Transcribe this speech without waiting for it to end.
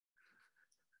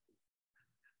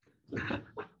Hi,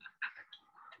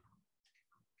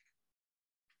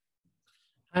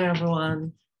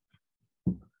 everyone.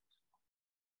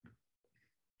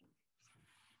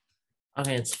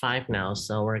 Okay, it's 5 now,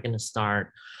 so we're going to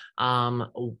start.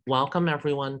 Welcome,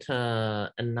 everyone,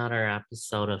 to another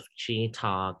episode of G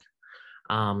Talk.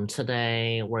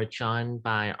 Today, we're joined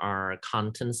by our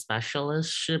content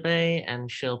specialist, Shibei, and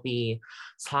she'll be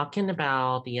talking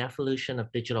about the evolution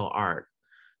of digital art.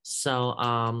 So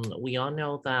we all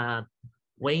know that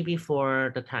way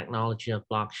before the technology of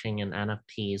blockchain and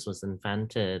NFTs was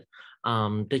invented,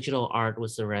 digital art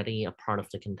was already a part of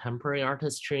the contemporary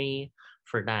artistry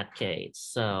for decades.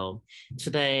 So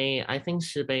today, I think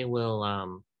Shibei will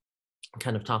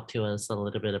kind of talk to us a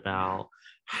little bit about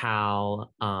how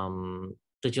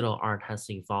digital art has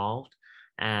evolved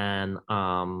and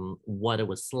what it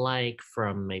was like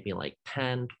from maybe like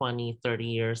 10, 20, 30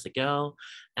 years ago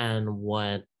and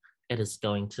what it is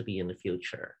going to be in the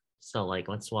future. So like,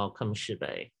 let's welcome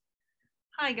Shibei.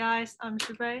 Hi guys, I'm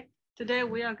Shibei. Today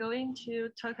we are going to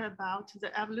talk about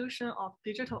the evolution of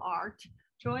digital art.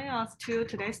 Join us to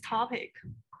today's topic.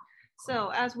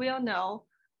 So as we all know,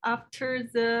 after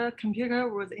the computer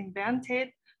was invented,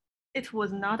 it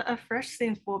was not a fresh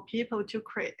thing for people to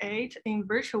create in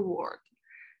virtual world.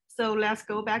 So let's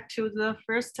go back to the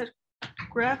first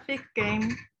graphic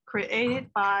game created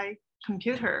by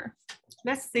computer.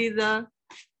 Let's see the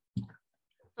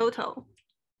photo.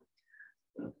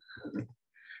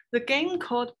 The game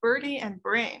called Birdie and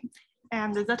Brain,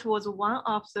 and that was one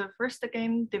of the first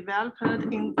games developed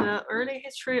in the early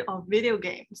history of video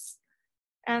games.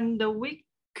 And we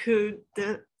could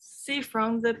see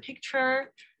from the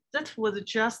picture that was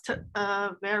just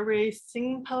a very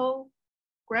simple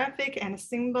graphic and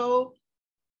symbol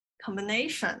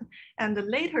combination. And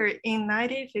later in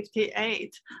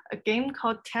 1958, a game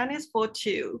called Tennis for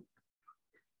Two.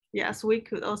 Yes, we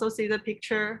could also see the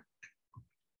picture.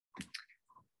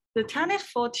 The Tennis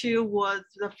for Two was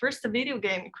the first video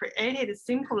game created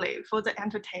simply for the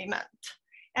entertainment,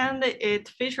 and it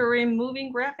featuring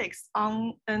moving graphics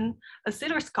on an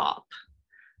oscilloscope.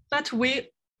 But we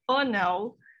all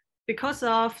know, because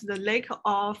of the lack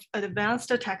of advanced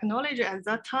technology at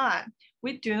that time,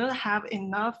 we do not have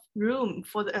enough room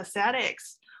for the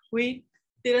aesthetics. We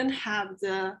didn't have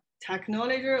the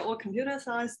technology or computer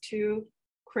science to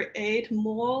create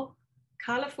more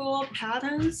colorful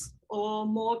patterns or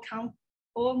more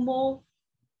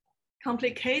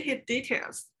complicated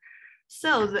details.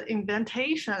 So the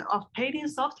invention of painting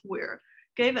software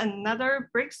gave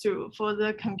another breakthrough for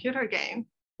the computer game,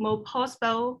 more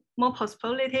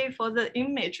possibility for the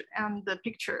image and the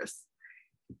pictures.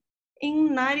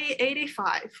 In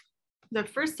 1985, the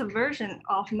first version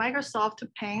of Microsoft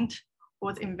Paint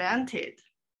was invented,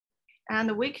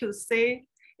 and we could see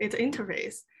its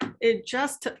interface. It's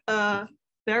just a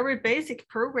very basic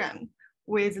program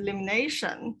with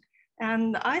elimination.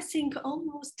 And I think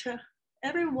almost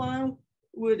everyone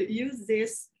would use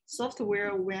this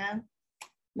software when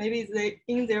maybe they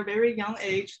in their very young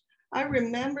age. I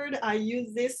remembered I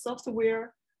used this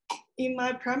software in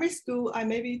my primary school. I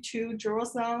maybe to draw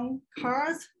some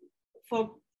cards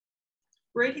for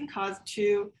greeting cards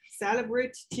to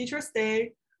celebrate Teacher's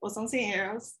Day or something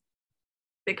else,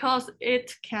 because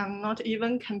it cannot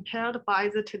even compared by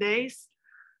the today's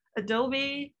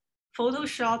Adobe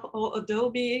Photoshop or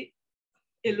Adobe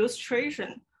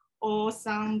Illustration or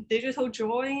some digital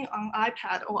drawing on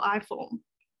iPad or iPhone.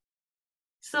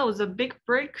 So the big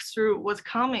breakthrough was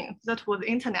coming, that was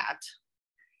internet.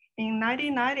 In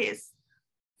 1990s,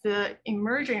 the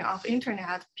emerging of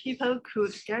internet, people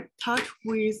could get touch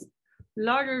with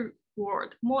larger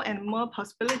world, more and more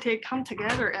possibility come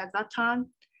together at that time.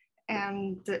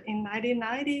 And in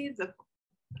 1990,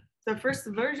 the first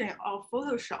version of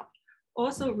Photoshop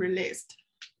also released.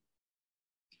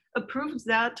 A proof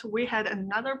that we had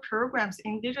another programs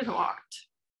in digital art.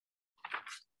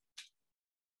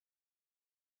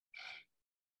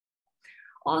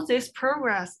 All this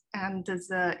progress and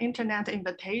the internet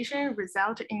invitation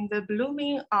result in the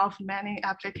blooming of many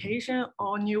applications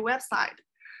or new websites,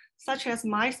 such as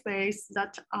MySpace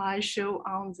that I show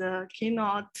on the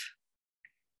keynote,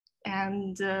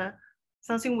 and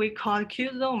something we call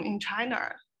Qzone in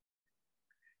China.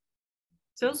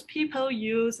 Those people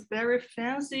use very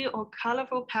fancy or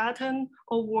colorful pattern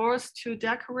or walls to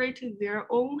decorate their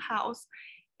own house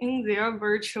in their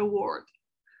virtual world.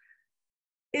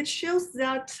 It shows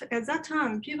that at that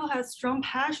time, people had strong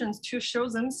passions to show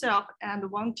themselves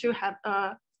and want to have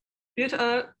build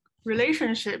a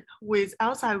relationship with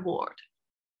outside world.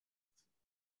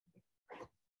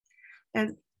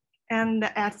 And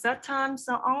at that time,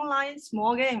 some online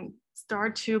small games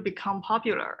start to become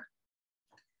popular.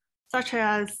 such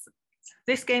as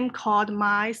this game called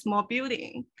My Small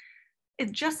Building.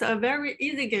 It's just a very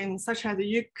easy game, such as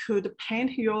you could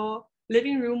paint your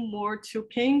living room more to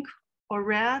pink or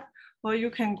red, or you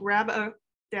can grab a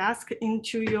desk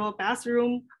into your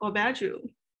bathroom or bedroom.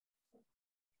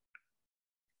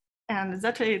 And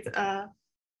that is a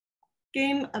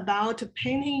game about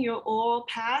painting your own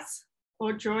pets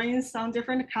or drawing some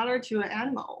different color to an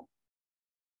animal.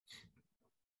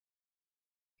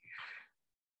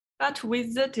 But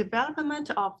with the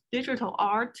development of digital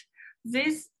art,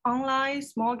 this online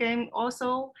small game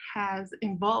also has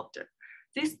evolved.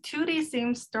 These 2D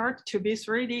scenes start to be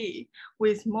 3D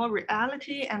with more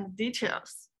reality and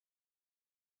details.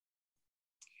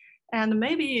 And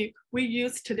maybe we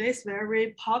use today's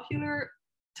very popular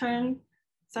term,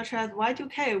 such as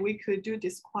Y2K, we could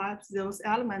describe those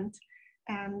elements,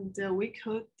 and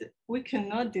we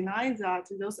cannot deny that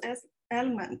those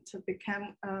elements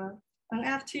became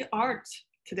NFT art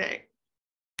today.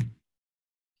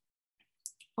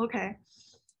 Okay,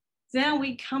 then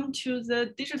we come to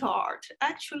the digital art.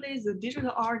 Actually, the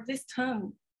digital art this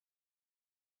term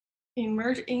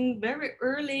emerged in very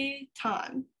early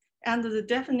time, and the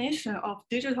definition of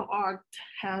digital art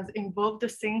has evolved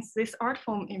since this art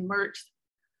form emerged.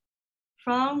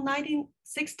 From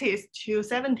 1960s to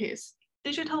 70s,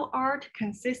 digital art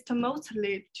consists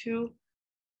mostly to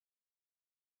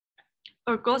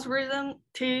algorithm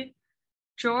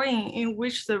drawing in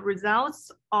which the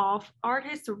results of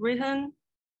artists' written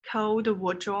code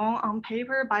were drawn on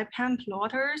paper by pen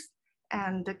plotters,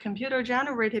 and the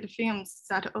computer-generated films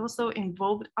that also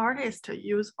involved artists'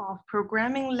 use of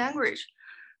programming language.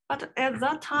 But at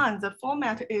that time, the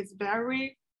format is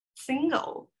very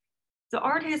single. The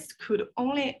artist could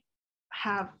only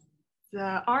have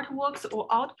the artworks or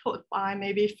output by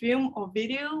maybe film or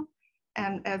video.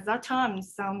 And at that time,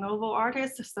 some novel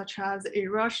artists such as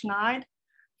Ira Schneider,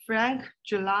 Frank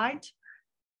Gillette,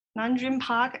 Nanjun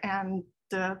Park, and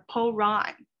Paul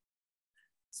Ryan.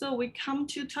 So we come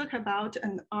to talk about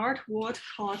an artwork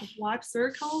called White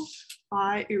Circle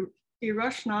by Ira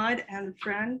Schneider and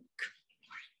Frank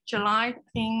Gillette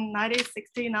in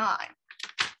 1969.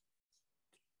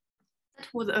 That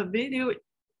was a video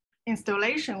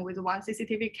installation with 1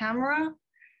 CCTV camera,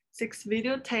 6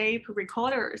 videotape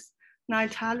recorders, 9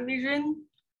 television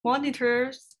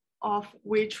monitors, of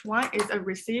which 1 is a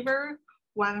receiver,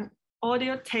 1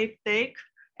 audio tape deck,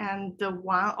 and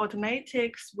 1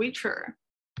 automatic switcher.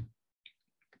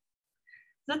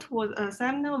 That was a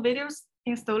seminal video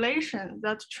installation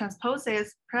that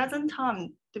transposes present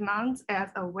time demands as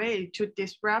a way to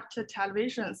disrupt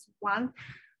television's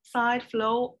one-side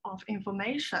flow of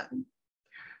information.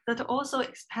 That also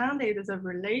expanded the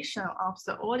relation of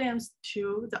the audience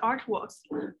to the artworks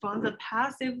from the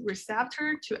passive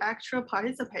receptor to actual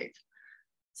participate.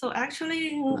 So actually,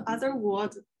 in other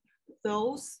words,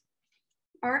 those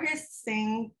artists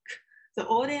think the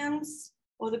audience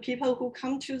or the people who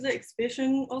come to the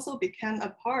exhibition also became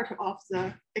a part of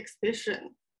the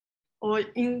exhibition, or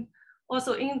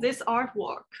also in this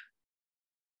artwork.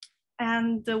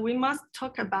 And we must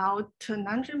talk about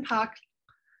Nanjun Park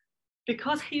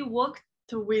because he worked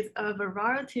with a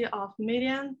variety of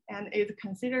media and is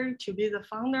considered to be the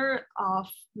founder of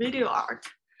video art.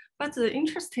 But the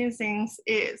interesting thing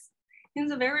is, in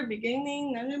the very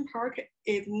beginning, Nanjun Park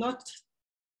is not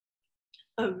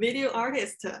a video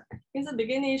artist. In the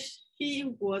beginning,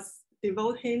 he was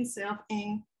devoting himself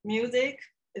in music,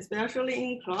 especially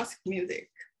in classic music.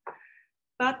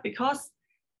 But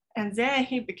and then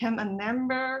he became a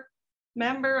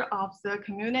member of the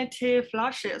community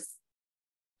Flashes.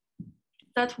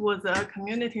 That was a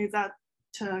community that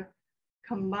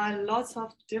combined lots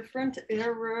of different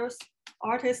eras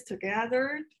artists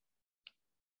together.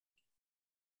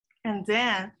 And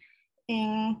then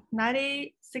in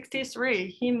 1963,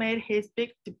 he made his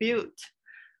big debut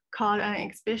called an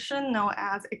exhibition known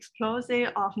as Explosion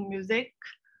of Music,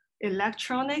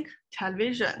 Electronic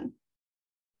Television.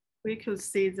 We could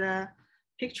see the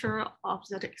picture of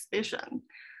that exhibition.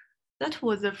 That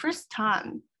was the first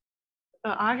time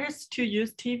artists to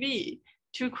use TV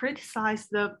to criticize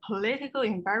the political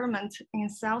environment in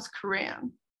South Korea.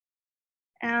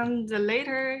 And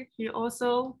later, he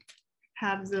also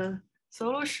have the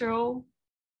solo show.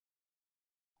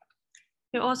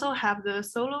 He also have the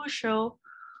solo show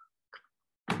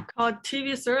called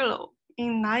TV Solo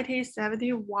in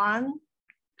 1971,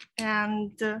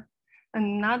 and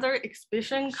another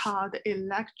exhibition called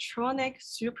Electronic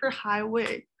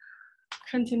Superhighway,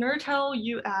 Continental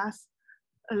US,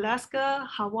 Alaska,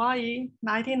 Hawaii,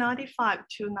 1995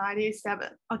 to 97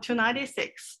 or to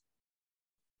 96.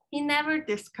 He never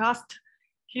discussed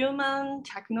human,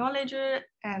 technology,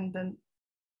 and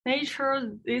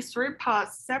nature, these three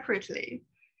parts separately.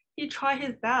 He tried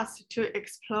his best to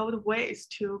explore ways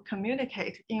to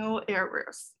communicate in all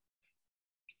areas.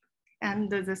 And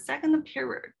the second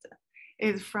period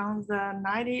is from the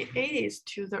 1980s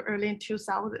to the early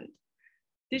 2000s.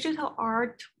 Digital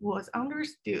art was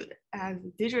understood as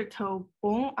digital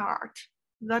born art,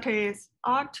 that is,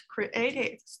 art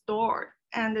created, stored,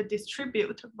 and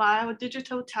distributed via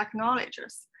digital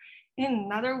technologies. In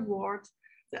other words,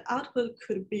 the output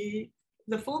could be,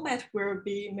 the format will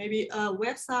be maybe a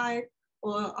website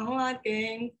or an online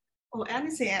game or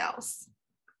anything else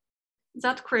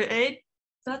that created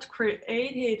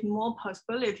more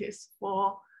possibilities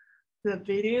for the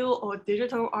video or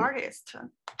digital artist.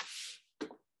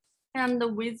 And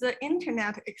with the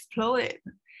internet exploded,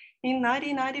 in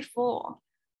 1994,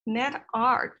 net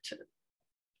art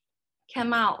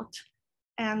came out.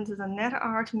 And the net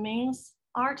art means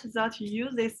art that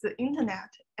uses the internet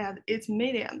as its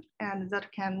medium and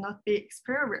that cannot be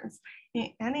experienced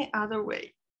in any other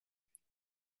way.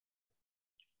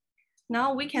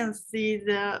 Now we can see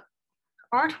the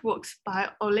artworks by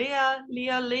Olaya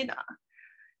Lealina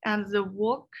and the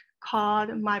work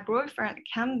called My Boyfriend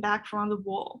Came Back from the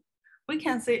Wall. We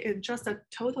can see it's just a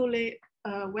totally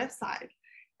website,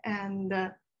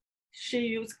 and she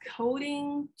used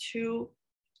coding to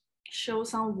show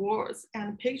some words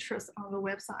and pictures on the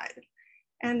website.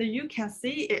 And you can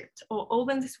see it or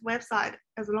open this website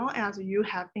as long as you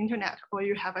have internet or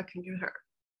you have a computer.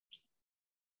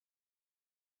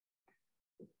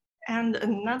 And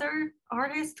another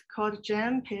artist called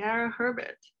Jean-Pierre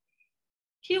Herbert.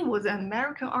 He was an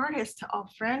American artist of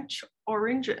French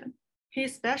origin. He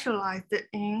specialized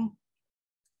in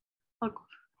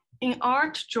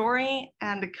art, drawing,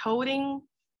 and coding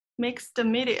mixed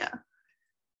media.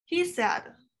 He said,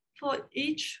 for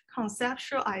each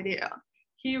conceptual idea,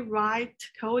 he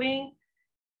writes coding,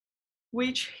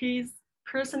 which his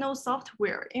personal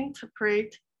software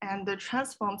interprets and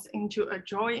transforms into a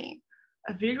drawing,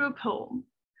 a visual poem.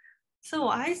 So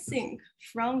I think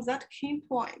from that key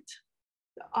point,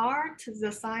 the art,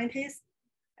 the scientists,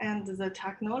 and the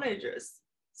technologists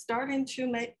starting to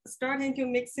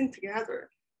mixing together.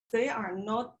 They are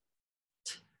not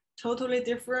totally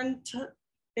different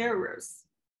areas.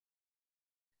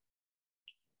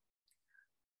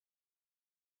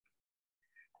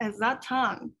 At that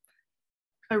time,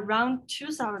 around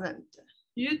 2000,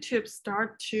 YouTube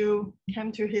started to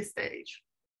come to his stage.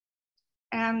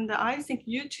 And I think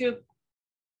YouTube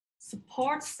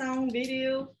supports some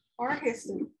video artists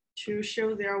to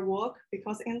show their work,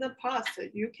 because in the past,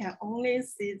 you can only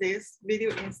see this video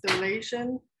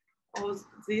installation or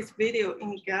this video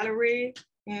in gallery,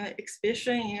 in an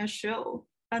exhibition, in a show.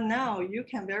 But now you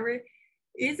can very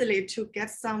easily to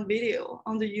get some video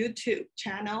on the YouTube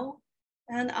channel.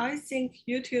 And I think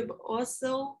YouTube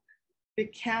also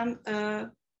became a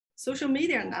social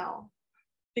media now,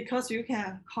 because you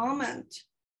can comment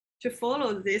to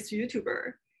follow this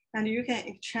YouTuber and you can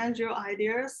exchange your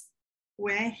ideas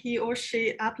when he or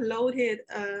she uploaded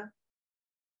a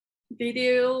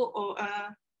video or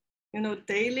a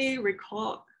daily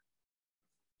record.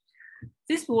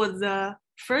 This was the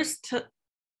first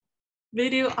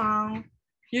video on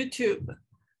YouTube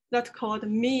that called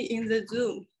Me in the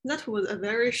Zoom. That was a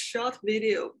very short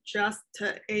video, just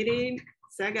 80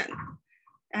 seconds.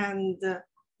 And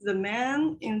the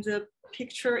man in the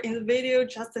picture in the video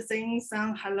just saying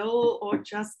some hello or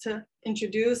just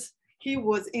introduce he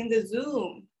was in the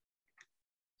Zoom.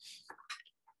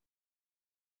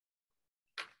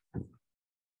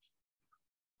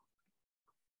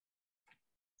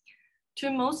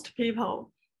 To most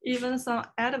people, even some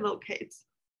advocates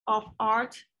of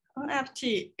art,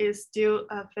 NFT is still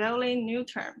a fairly new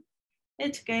term.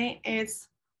 It gained its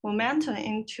momentum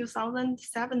in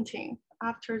 2017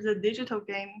 after the digital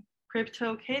game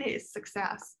CryptoKitties'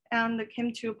 success and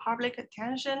came to public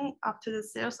attention after the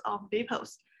sales of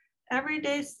Beeples. Every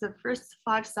day is the first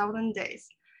 5,000 days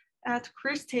at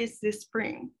Christie's this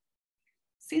spring.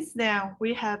 Since then,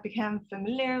 we have become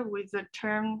familiar with the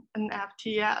term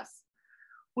NFTs.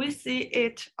 We see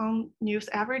it on news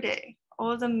every day.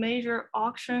 All the major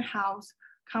auction houses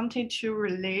continue to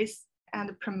release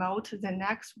and promote the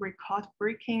next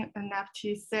record-breaking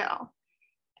NFT sale.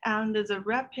 And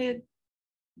the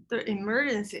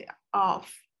emergence of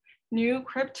new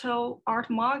crypto art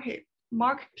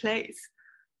marketplace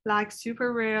like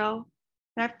SuperReal,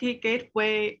 NFT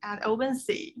Gateway, and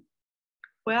OpenSea.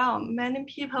 Well, many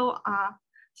people are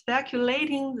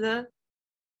speculating the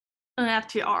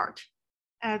NFT art.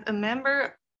 As a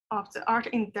member of the art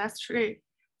industry,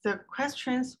 the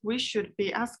questions we should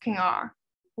be asking are,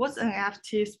 What's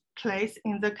NFT's place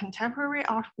in the contemporary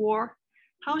art world?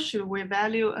 How should we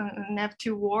value an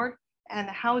NFT work? And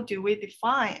how do we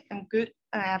define a good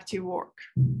NFT work?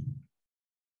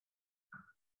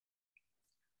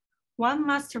 One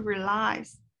must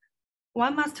realize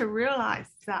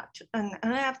that an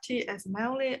NFT is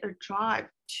merely a drive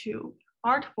to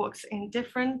artworks in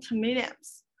different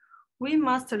mediums. We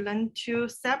must learn to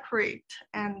separate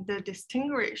and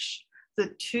distinguish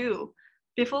the two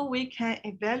before we can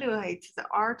evaluate the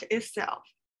art itself.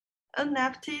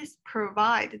 NFTs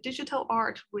provide digital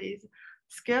art with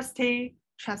scarcity,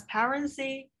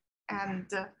 transparency, and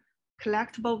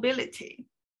collectibility.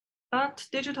 But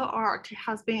digital art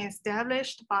has been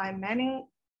established by many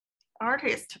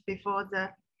artists before the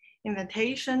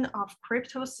invention of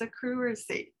crypto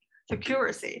security,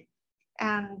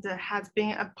 and has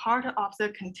been a part of the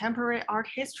contemporary art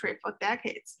history for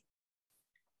decades.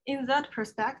 In that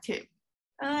perspective,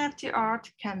 NFT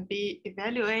art can be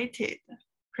evaluated,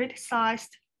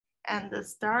 criticized, and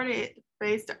studied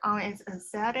based on its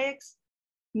aesthetics,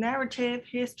 narrative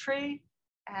history,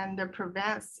 and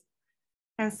provenance,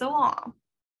 and so on.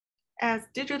 As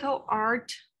digital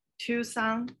art to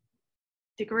some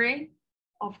degree,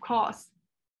 of course,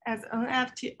 as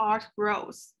NFT art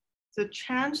grows, the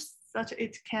change that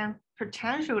it can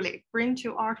potentially bring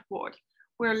to art world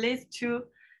will lead to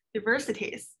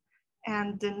diversities,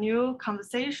 and the new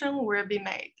conversation will be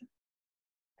made.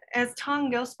 As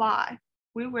time goes by,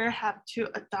 we will have to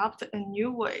adopt a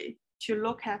new way to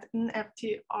look at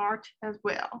NFT art as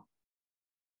well.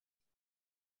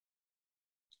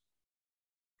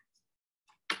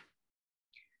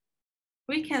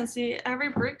 We can see every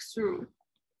breakthrough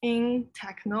in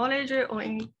technology or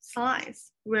in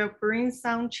science will bring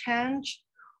some change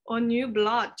or new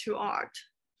blood to art.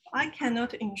 I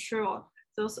cannot ensure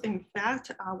those effects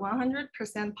are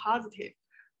 100% positive,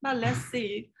 but let's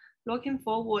see, looking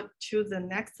forward to the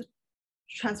next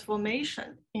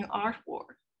transformation in art world.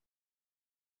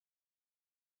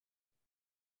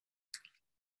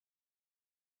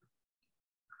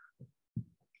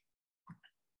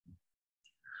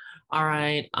 All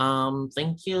right.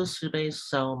 Thank you, Sube,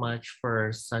 so much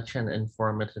for such an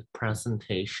informative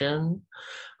presentation.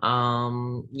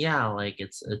 Yeah, like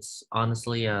it's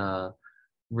honestly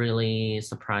really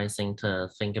surprising to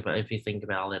think about, if you think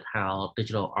about it, how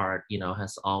digital art,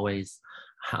 has always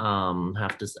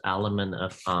have this element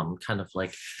of kind of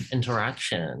like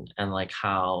interaction, and like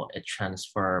how it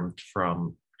transformed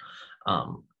from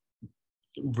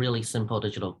really simple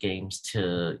digital games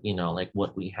to like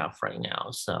what we have right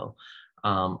now. So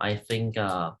I think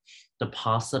the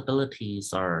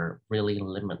possibilities are really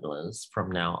limitless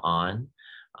from now on.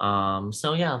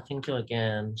 So yeah, thank you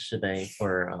again, Shibei,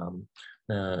 for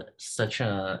such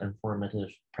a informative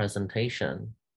presentation.